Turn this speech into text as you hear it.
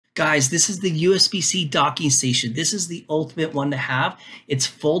Guys, this is the USB-C docking station. This is the ultimate one to have. It's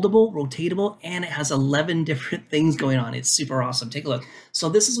foldable, rotatable, and it has 11 different things going on. It's super awesome. Take a look. So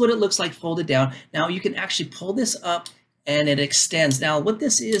this is what it looks like folded down. Now you can actually pull this up and it extends. Now what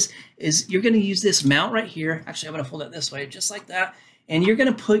this is you're going to use this mount right here. Actually, I'm going to fold it this way, just like that. And you're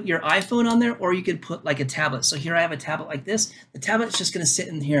going to put your iPhone on there, or you could put like a tablet. So here I have a tablet like this. The tablet's just going to sit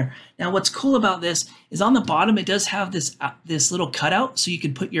in here. Now what's cool about this is on the bottom, it does have this little cutout, so you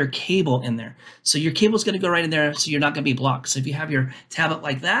can put your cable in there. So your cable's going to go right in there, so you're not going to be blocked. So if you have your tablet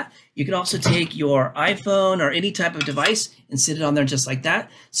like that, you can also take your iPhone or any type of device and sit it on there just like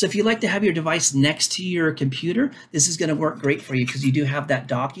that. So if you like to have your device next to your computer, this is going to work great for you because you do have that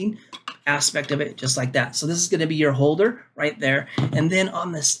docking aspect of it just like that. So this is going to be your holder right there. And then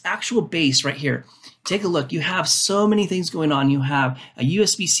on this actual base right here, take a look. You have so many things going on. You have a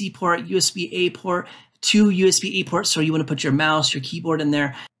USB-C port, USB-A port, 2 USB-A ports, so you want to put your mouse, your keyboard in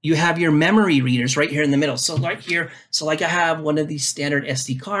there. You have your memory readers right here in the middle. So right here, so like I have one of these standard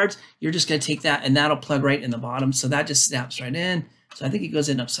SD cards, you're just going to take that and that'll plug right in the bottom. So that just snaps right in. So I think it goes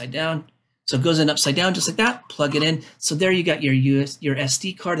in upside down. So it goes in upside down just like that, plug it in. So there you got your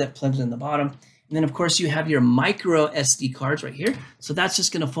SD card that plugs in the bottom. And then of course you have your micro SD cards right here. So that's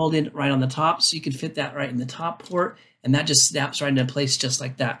just going to fold in right on the top. So you can fit that right in the top port and that just snaps right into place just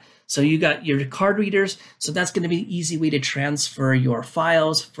like that. So you got your card readers. So that's going to be an easy way to transfer your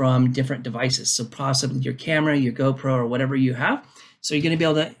files from different devices. So possibly your camera, your GoPro, or whatever you have. So you're going to be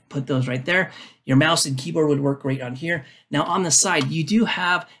able to put those right there. Your mouse and keyboard would work great on here. Now on the side, you do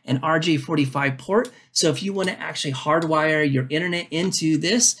have an RJ45 port. So if you want to actually hardwire your internet into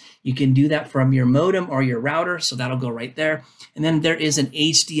this, you can do that from your modem or your router. So that'll go right there. And then there is an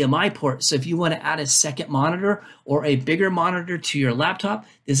HDMI port. So if you want to add a second monitor or a bigger monitor to your laptop,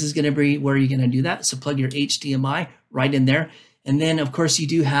 this is going to be where you're going to do that. So plug your HDMI right in there. And then of course you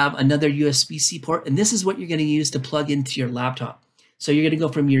do have another USB-C port, and this is what you're going to use to plug into your laptop. So you're going to go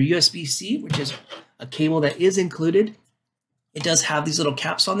from your USB-C, which is a cable that is included. It does have these little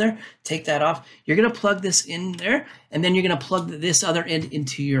caps on there. Take that off. You're going to plug this in there, and then you're going to plug this other end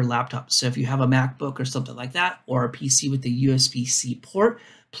into your laptop. So if you have a MacBook or something like that, or a PC with the USB-C port,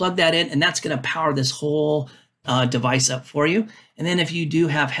 plug that in, and that's going to power this whole device up for you. And then if you do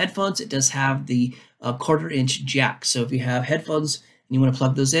have headphones, it does have the 1/4-inch jack. So if you have headphones and you want to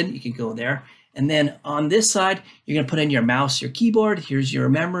plug those in, you can go there. And then on this side, you're going to put in your mouse, your keyboard. Here's your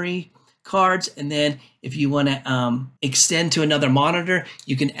memory cards. And then if you want to extend to another monitor,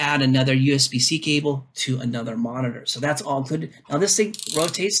 you can add another USB-C cable to another monitor. So that's all included. Now this thing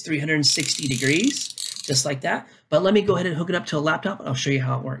rotates 360 degrees, just like that. But let me go ahead and hook it up to a laptop and I'll show you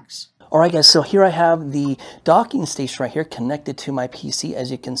how it works. All right, guys, so here I have the docking station right here connected to my PC, as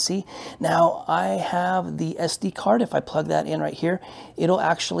you can see. Now, I have the SD card. If I plug that in right here, it'll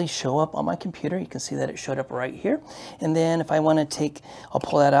actually show up on my computer. You can see that it showed up right here. And then if I want to take, I'll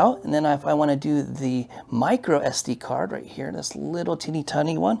pull that out. And then if I want to do the micro SD card right here, this little teeny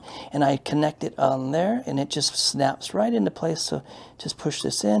tiny one, and I connect it on there, and it just snaps right into place. So just push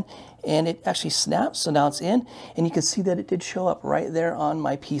this in, and it actually snaps, so now it's in, and you can see that it did show up right there on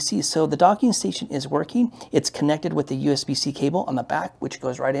my PC. So the docking station is working. It's connected with the USB-C cable on the back, which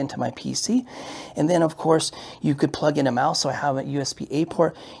goes right into my PC. And then of course you could plug in a mouse. So I have a USB-A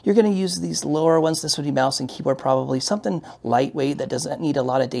port. You're going to use these lower ones. This would be mouse and keyboard, probably something lightweight that doesn't need a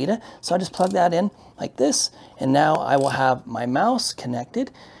lot of data. So I just plug that in like this, and now I will have my mouse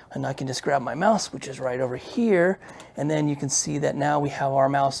connected. And I can just grab my mouse, which is right over here. And then you can see that now we have our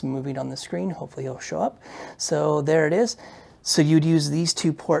mouse moving on the screen. Hopefully it'll show up. So there it is. So you'd use these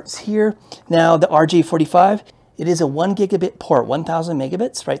two ports here. Now the RJ45, it is a 1 gigabit port, 1000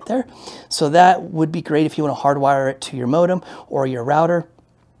 megabits right there. So that would be great if you want to hardwire it to your modem or your router.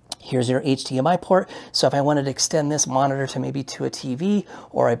 Here's your HDMI port. So if I wanted to extend this monitor to maybe to a TV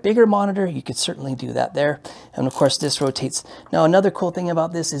or a bigger monitor, you could certainly do that there. And of course this rotates. Now another cool thing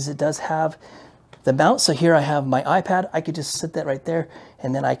about this is it does have the mount. So here I have my iPad. I could just sit that right there,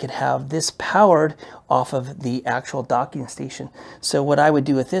 and then I could have this powered off of the actual docking station. So what I would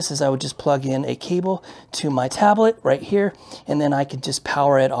do with this is I would just plug in a cable to my tablet right here, and then I could just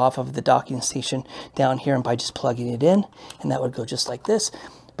power it off of the docking station down here and by just plugging it in, and that would go just like this.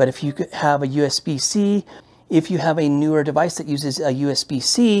 But if you could have a USB-C, if you have a newer device that uses a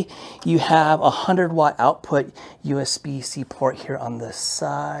USB-C, you have a 100-watt output USB-C port here on the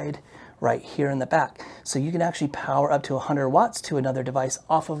side right here in the back. So you can actually power up to 100 watts to another device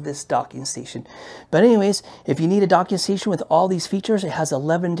off of this docking station. But anyways, if you need a docking station with all these features, it has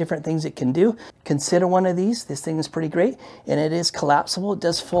 11 different things it can do. Consider one of these. This thing is pretty great, and it is collapsible. It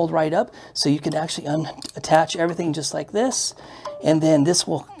does fold right up, so you can actually attach everything just like this, and then this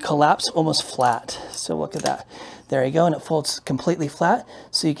will collapse almost flat. So look at that. There you go, and it folds completely flat,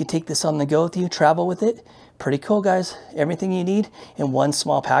 so you can take this on the go with you, travel with it. Pretty cool, guys. Everything you need in one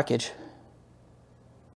small package.